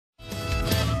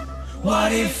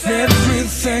What if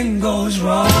everything goes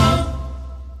wrong?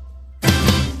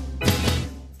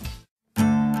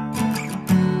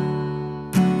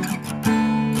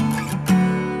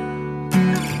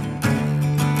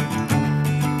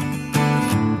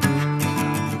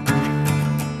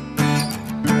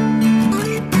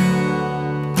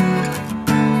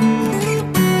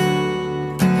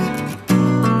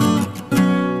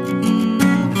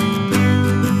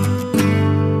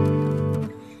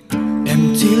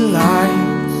 Empty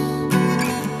lights,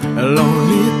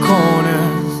 lonely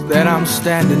corners that I'm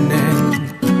standing in,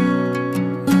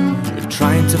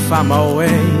 trying to find my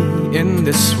way in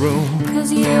this room.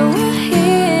 'Cause you were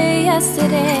here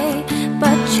yesterday,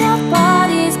 but your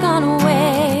body's gone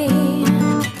away.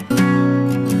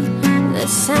 The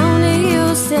sound of you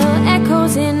still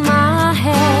echoes in my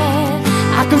head.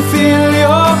 I can feel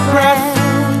your breath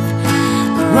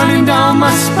running down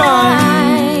my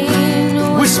spine,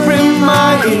 whispering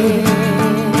my ear,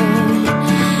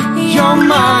 you're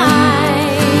mine,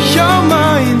 you're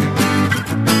mine.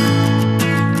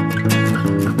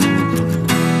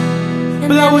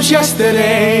 But that was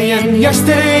yesterday, and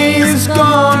yesterday is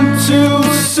gone too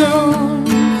soon.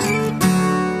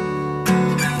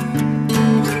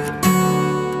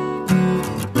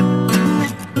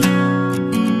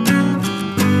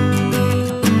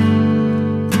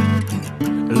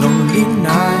 Lonely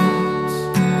nights,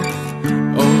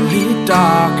 only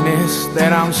darkness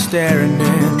that I'm staring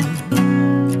in,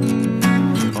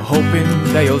 hoping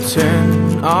that you'll turn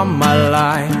on my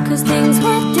light. 'Cause things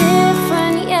were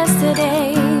different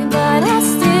yesterday, but I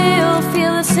still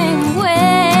feel the same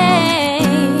way.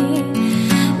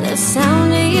 The sound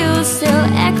of you still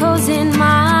echoes in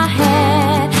my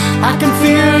head. I can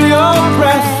feel your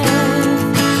breath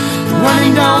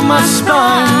running down my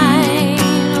spine,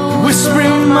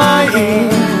 whispering my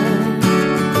ear,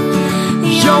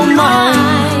 you're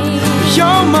mine,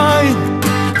 you're mine.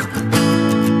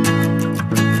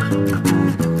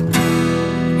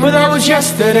 But that was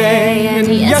yesterday, and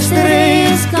yesterday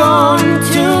is gone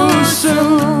too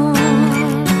soon.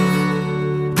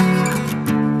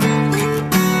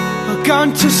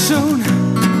 Gone too soon.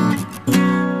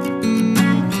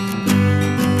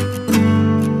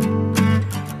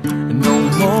 No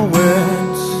more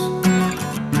words,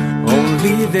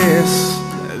 only this,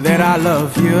 that I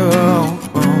love you.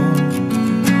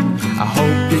 I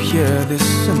hope you hear this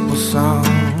simple song.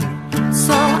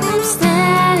 So I'm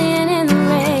standing in the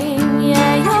rain,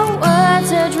 yeah, your words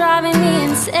are driving me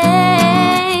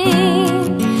insane.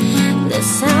 The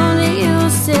sound of you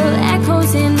still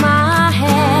echoes in my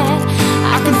head.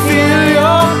 I can feel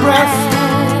your breath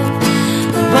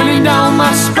running down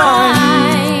my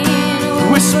spine,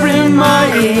 whispering my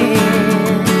ear,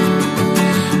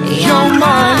 you're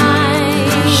mine,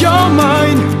 you're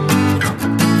mine.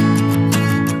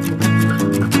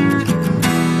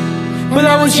 But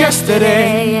that was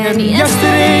yesterday, and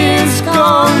yesterday is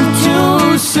gone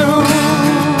too soon.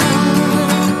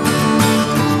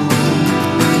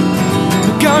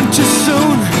 Gone too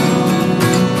soon.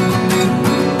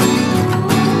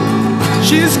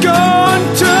 She's gone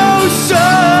too soon.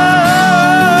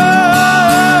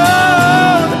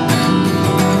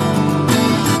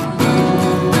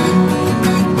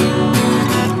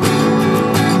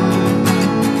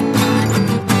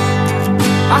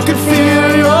 I can feel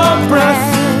your breath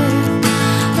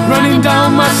running down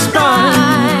my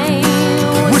spine,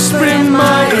 whispering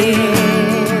my ear,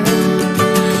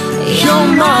 you're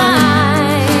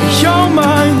mine, you're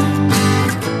mine.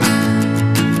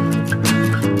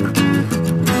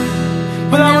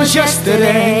 But that was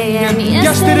yesterday, and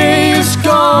yesterday is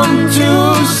gone too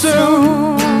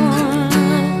soon.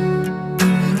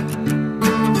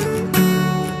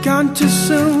 Gone too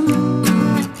soon.